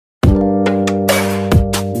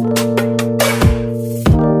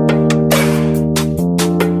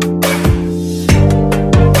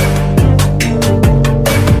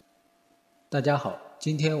大家好，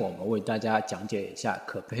今天我们为大家讲解一下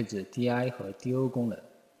可配置 DI 和 DO 功能。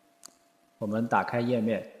我们打开页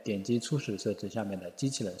面，点击初始设置下面的机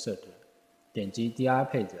器人设置，点击 DI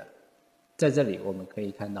配置。在这里我们可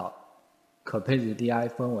以看到，可配置 DI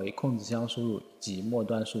分为控制箱输入及末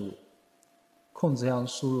端输入。控制箱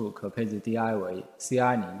输入可配置 DI 为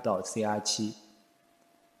CR0 到 CR7，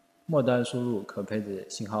 末端输入可配置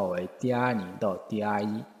信号为 DR0 到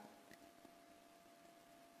DR1。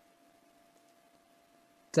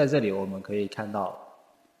在这里我们可以看到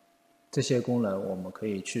这些功能，我们可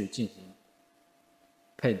以去进行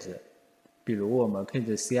配置。比如我们配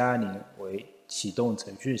置 CR0 为启动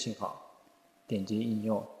程序信号，点击应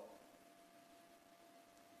用。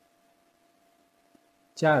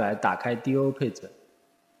接下来打开 DO 配置，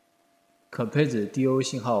可配置 DO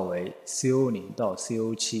信号为 CO0 到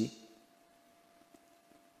CO7。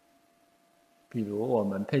比如我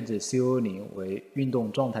们配置 CO0 为运动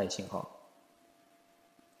状态信号，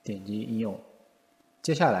点击应用。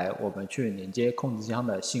接下来我们去连接控制箱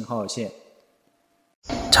的信号线，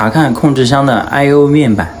查看控制箱的 I/O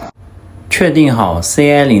面板，确定好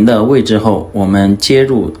CI0 的位置后，我们接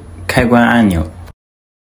入开关按钮。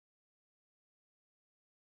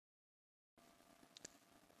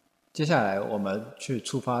接下来我们去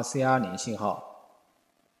触发 CR0 信号，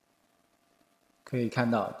可以看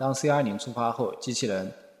到当 CR0 触发后，机器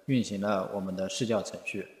人运行了我们的视教程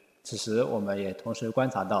序。此时我们也同时观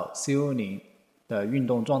察到 CO0 的运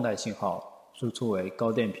动状态信号输出为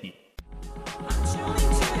高电平。